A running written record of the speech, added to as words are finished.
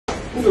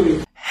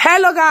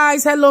Hello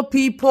guys, hello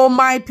people,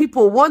 my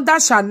people. Wonder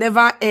shall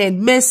never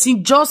end. Mercy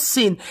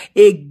Johnson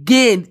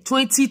again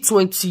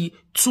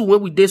 2022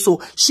 when we did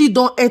so she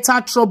don't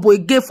enter trouble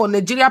again for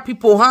Nigeria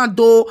people hand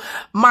though.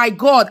 My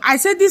God, I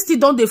said this thing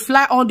don't they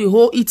fly on the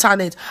whole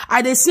internet.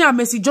 I they see a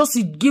Mercy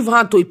Johnson give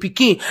hand to a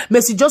pikin.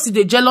 Mercy Johnson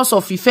they jealous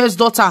of his first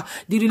daughter,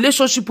 the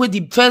relationship with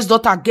the first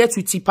daughter gets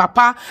with his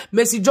papa.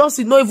 Mercy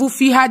Johnson no even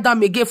feel hide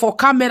them again for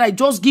camera. I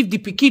just give the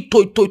pikin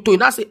toy.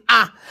 And I say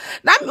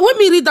now when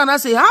me read and I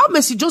say how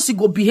Mercy Johnson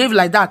go behave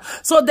like that.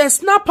 So the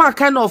snapper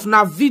kind of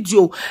now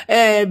video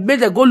made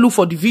they go look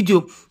for the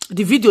video.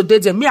 The video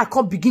there, me I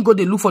can't begin go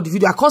they look for the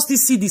video. I can't still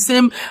see the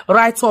same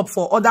write up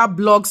for other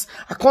blogs.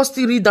 I can't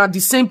still read that the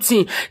same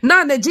thing.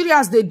 Now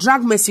Nigerians they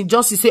drag Mercy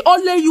Johnson say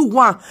only you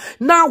want.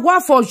 Now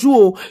what for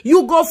you?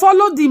 You go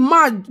follow the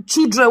man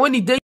children when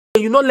he dey.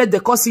 You not let the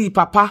cause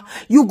papa.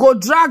 You go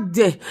drag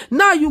there.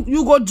 Now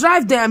you go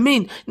drive there. I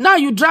mean, now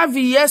you drive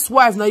the yes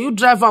wife. Now you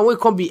drive and we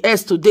come be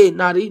S today.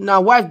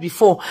 Now wife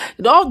before.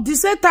 All the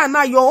same time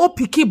now your own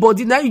picky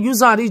body. Now you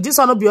use and reach. This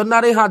one not be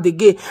ordinary hard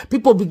again.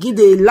 People begin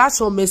they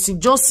lash on Mercy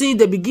Johnson.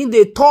 They begin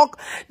they talk.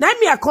 Now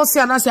me I can't say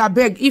and I say I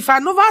beg. If I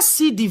never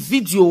see the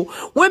video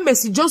when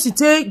Mercy Johnson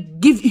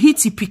hit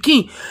the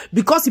picky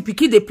because the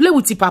picky they play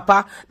with the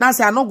papa. Now I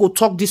say I not go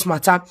talk this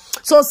matter.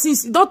 So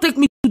since it don't take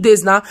me 2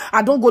 days now,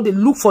 I don't go to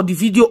look for the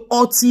video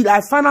until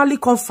I finally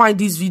can't find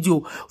this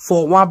video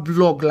for one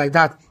blog like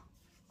that.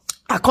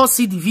 I can't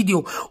see the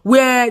video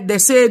where they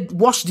said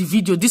watch the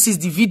video. This is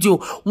the video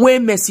where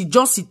Mercy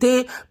Johnson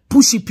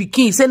pushy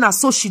pikin say na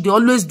so she dey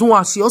always do,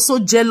 and she also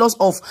jealous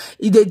of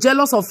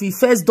jealous of his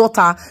first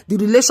daughter, the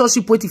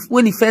relationship with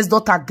when his first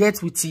daughter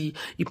gets with his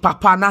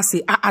papa. And I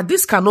say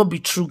this cannot be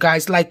true,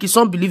 guys. Like it's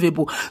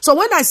unbelievable. So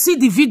when I see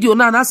the video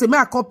now, and I say may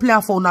I come play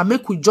for now,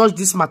 make we judge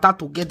this matter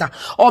together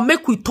or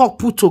make we talk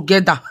put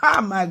together.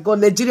 Oh my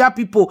God, Nigeria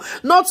people,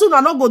 not soon I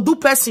not go do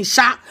person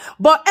sha.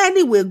 But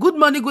anyway, good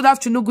morning, good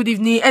afternoon, good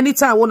evening.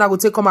 Anytime I want to go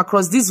take come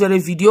across this very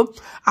video,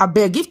 I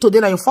beg if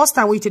today na your first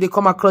time when you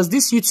come across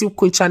this YouTube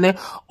quick channel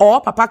or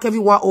Papa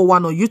Kevin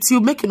 101 on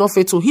YouTube, make you not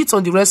fail to hit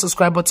on the red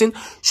subscribe button.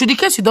 Should in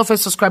case you don't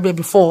first subscribe here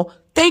before,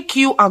 thank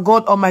you and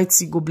God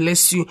Almighty go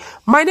bless you.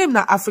 My name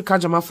na Africa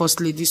Jama First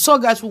Lady. So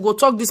guys, we go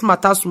talk this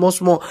matter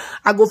small.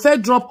 I go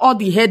first drop all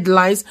the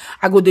headlines.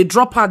 I go they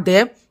drop her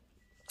there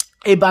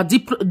about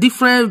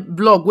different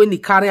blog when he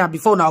carry her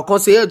before now.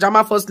 Cause say, hey,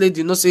 Jama First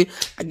Lady, you know, say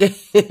I get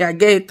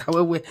it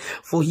away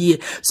for here.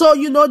 So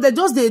you know they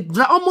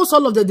almost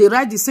all of them they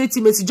write the same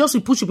thing. Mercy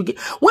just push it.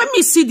 When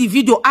me see the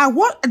video, I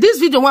want this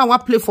video when I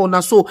want play for now.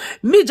 So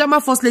me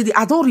Jama First Lady,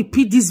 I don't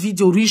repeat this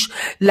video reach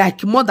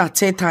like more than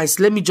 10 times.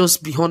 Let me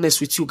just be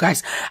honest with you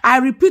guys. I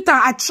repeat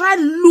that I try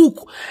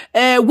look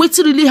what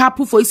really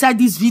happened for inside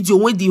this video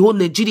when the whole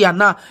Nigeria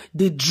now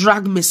they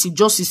drag Mercy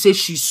Johnson say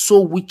she's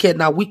so wicked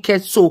now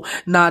so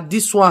now.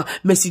 This one,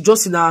 Mercy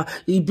Johnson,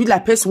 he be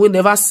like person we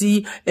never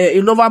see,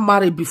 he never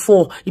married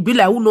before. He be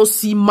like who no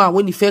see man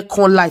when he fake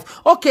con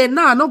life. Okay,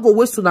 now I'm not gonna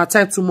waste on that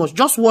time too much.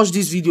 Just watch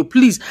this video,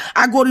 please.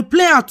 I go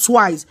replay it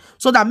twice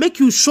so that make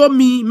you show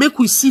me, make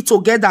we see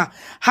together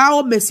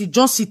how Mercy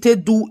Johnson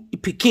do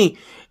pikin.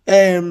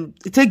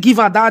 They give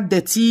her that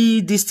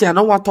dirty this thing. I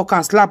don't want to talk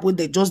and slap when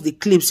they just they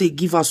claim say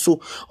give her so.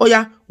 Oh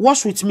yeah,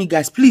 watch with me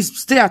guys, please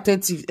stay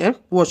attentive.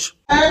 Watch.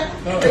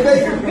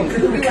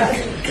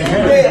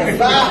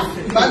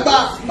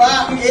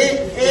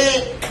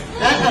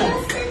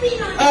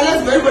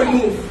 Let's everybody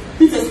move.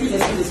 Please.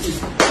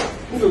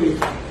 Move away.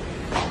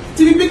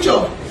 TV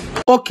picture.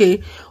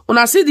 Okay, when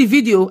I see the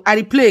video,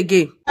 I replay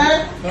again.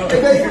 Let's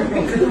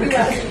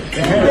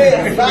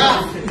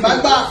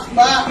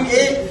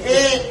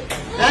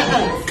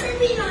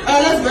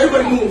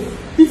everybody move.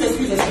 Please.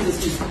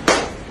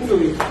 Move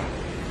away.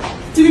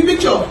 TV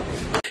picture.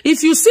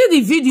 If you see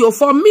the video,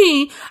 for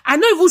me, I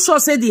not even sure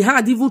say the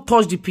hand even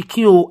touch the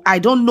pikin. I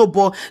don't know,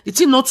 but the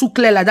thing not too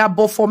clear like that.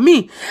 But for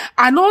me,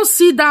 I don't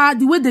see that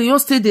the way they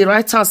just say the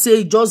right hand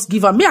say just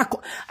give her me.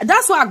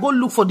 That's why I go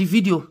look for the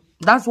video.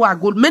 That's why I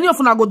go. Many of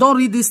them I go don't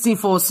read this thing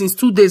for since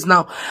 2 days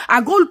now.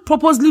 I go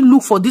purposely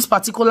look for this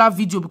particular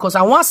video because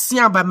I want to see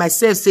her by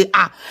myself. Say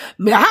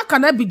how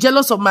can I be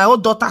jealous of my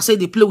own daughter? Say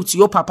they play with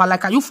your papa.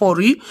 Like are you for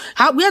real?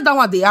 Where that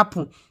one they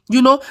happen?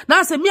 You know, now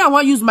I say me, I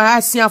want to use my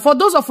eyes here. For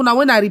those of you now,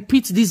 when I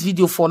repeat this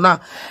video for now,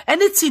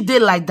 anything they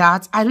like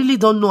that, I really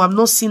don't know. I'm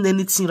not seeing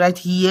anything right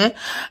here.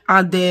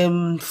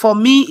 And for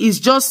me, it's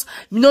just,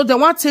 you know, they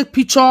want to take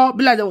picture,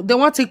 be like they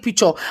want to take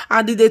picture.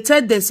 And they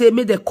tell they say,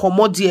 make they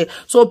come here.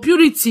 So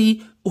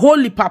Purity,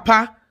 holy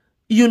papa,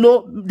 you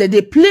know,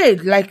 they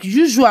played like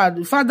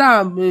usual, father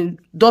and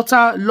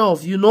daughter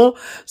love, you know.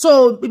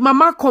 So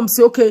mama come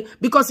say, okay,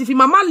 because if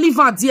mama leave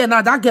her there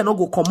now, that girl not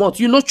go come out.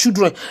 You know,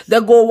 children, they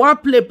go one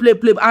play,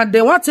 and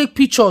they want to take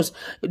pictures.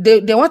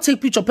 They want to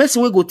take picture.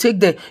 Person will go take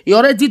them. You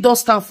already don't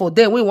stand for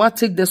them. We want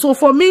to take them. So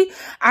for me,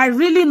 I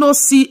really not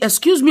see,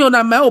 excuse me on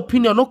my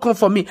opinion, not come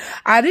for me.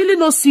 I really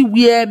not see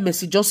where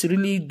Mercy Johnson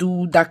really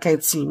do that kind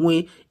of thing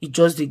when it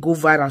just they go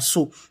viral.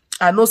 So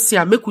I know see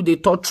I make with the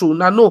talk true.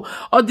 Now no,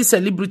 all the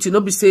celebrity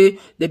no be say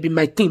they be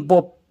my thing,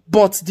 but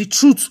the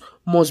truth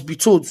must be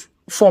told.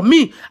 For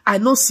me, I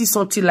don't see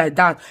something like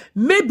that.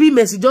 Maybe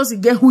Mercy just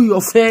get who you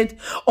offend,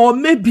 or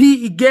maybe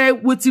he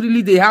get what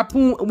really they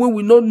happen when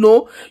we don't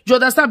know. You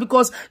understand?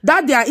 Because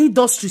that their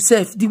industry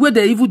self, the way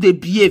they even they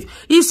behave,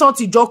 if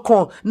something just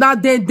come, now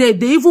then they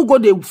even go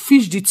they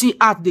fish the thing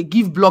out, they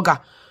give blogger.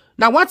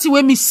 Now what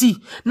you me see?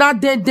 Now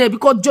then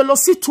because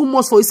jealousy too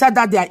much for inside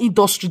that their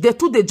industry. They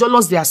too they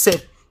jealous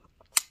themselves.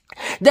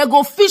 They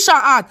go fish her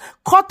out,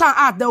 cut her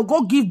out, they'll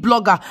go give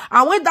blogger.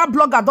 And when that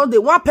blogger done,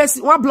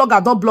 one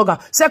blogger don't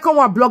blogger, second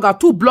one blogger,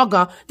 two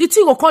blogger, the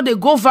thing will come, they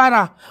go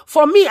viral.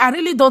 For me, I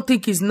really don't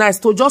think it's nice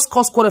to just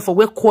cause quarrel for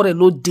where quarrel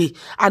no day.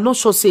 I not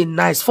sure say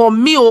nice. For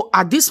me,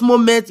 at this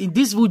moment,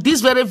 with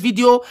this very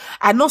video,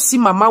 I not see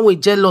my man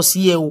with jealous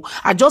here.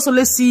 I just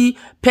only see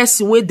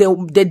person where they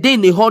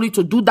in a hurry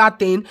to do that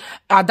thing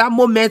at that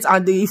moment.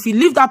 And if you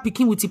leave that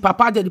picking with the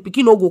papa, then the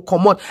picking no go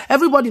come out.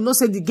 Everybody knows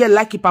say the girl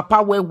like the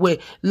papa well.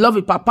 Love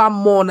a papa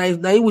more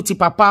now with the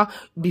papa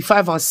be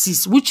 5 and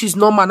 6, which is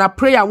normal. Now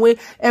prayer where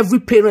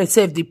every parent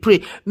self they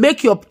pray.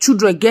 Make your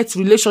children get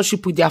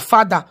relationship with their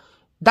father.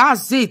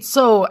 That's it.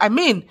 So I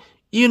mean,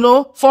 you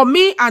know, for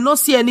me, I don't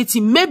see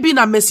anything. Maybe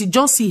na Mercy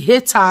Johnson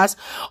haters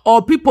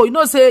or people, you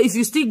know, say if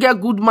you still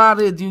get good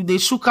married, they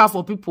shook out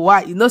for people.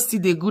 Why? You know, still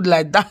they good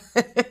like that.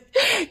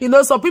 You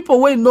know, some people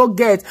will not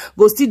get,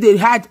 go still they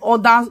hide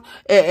other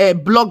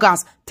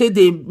bloggers.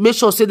 They make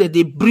sure say that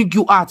they bring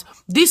you out.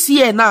 This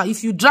year now,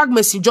 if you drag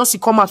Mercy Johnson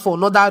come out for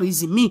another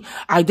reason, me,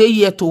 I dey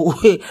here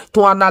to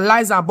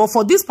analyze her. But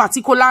for this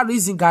particular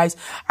reason, guys,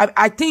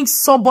 I think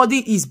somebody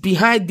is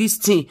behind this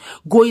thing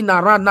going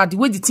around now. The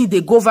way the thing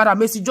they go viral,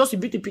 Mercy Johnson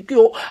beauty picky,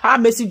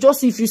 Mercy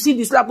Johnson, if you see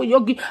this like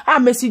yogi,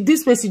 Mercy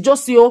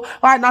Johnson,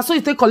 now so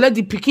you take collect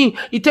the picking,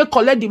 you take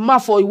collect the man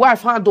for your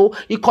wife handle,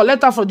 you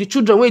collect her for the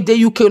children where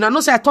they UK. And I know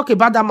say I talk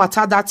about that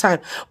matter that time,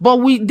 but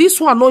this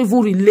one not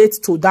even relate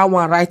to that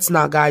one right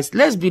now, guys.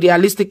 Let's be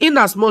realistic. In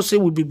as much say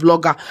we be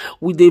blogger,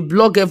 we they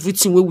blog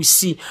everything where we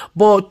see,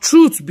 but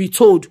truth be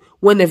told,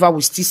 whenever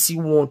we still see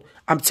one,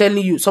 I'm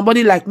telling you,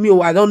 somebody like me,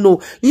 I don't know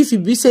if you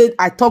be said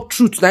I talk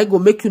truth, now I go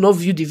make you not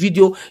view the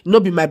video,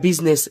 not be my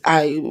business.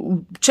 I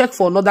check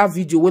for another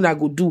video when I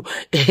go do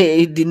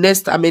the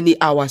next how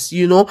many hours,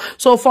 you know.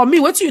 So for me,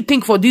 what do you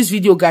think for this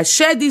video, guys?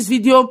 Share this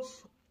video.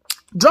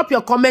 Drop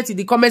your comment in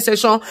the comment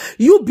section.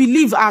 You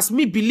believe as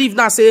me believe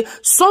now, say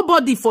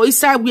somebody for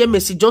inside where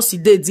Mercy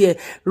Johnson dey there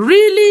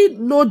really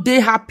no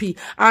they happy,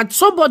 and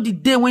somebody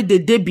dey when they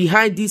dey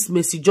behind this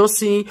Mercy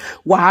Johnson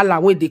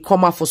wahala when they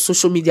come out for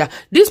social media.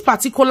 This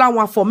particular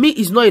one for me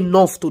is not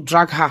enough to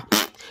drag her.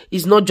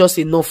 It's not just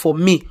enough for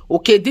me.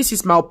 Okay, this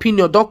is my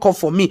opinion. Don't come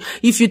for me.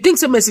 If you think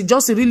say Mercy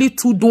Johnson really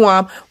too do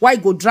why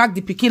go drag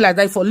the pikin like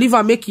that? For leave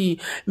her make he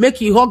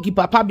hug the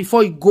papa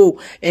before he go.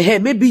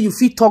 Maybe you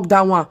fit talk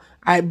that one.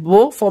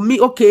 For me,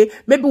 okay,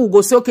 maybe we'll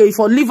go say, okay, if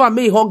I leave her,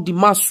 may hug the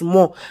man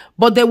more.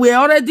 But they were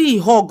already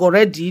hug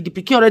already. The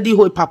pikin already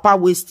hold papa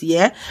waist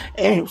here.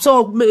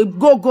 So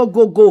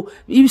go.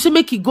 You say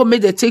make it go,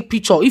 make they take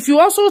picture. If you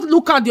also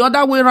look at the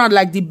other way around,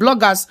 like the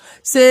bloggers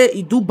say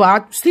it do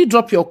bad, still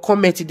drop your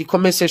comment in the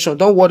comment section.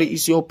 Don't worry,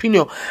 it's your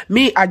opinion.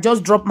 Me, I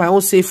just drop my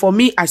own say. For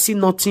me, I see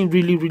nothing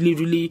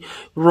really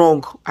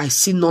wrong. I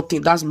see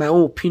nothing. That's my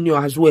own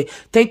opinion as well.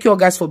 Thank you all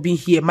guys for being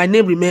here. My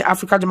name remains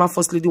Africa German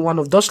First Lady 1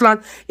 of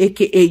Deutschland,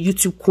 aka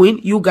YouTube Queen.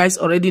 You guys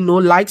already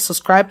know. Like,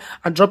 subscribe,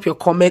 and drop your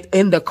comment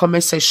in the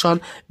comment section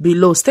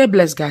below. Stay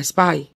blessed, guys. Bye.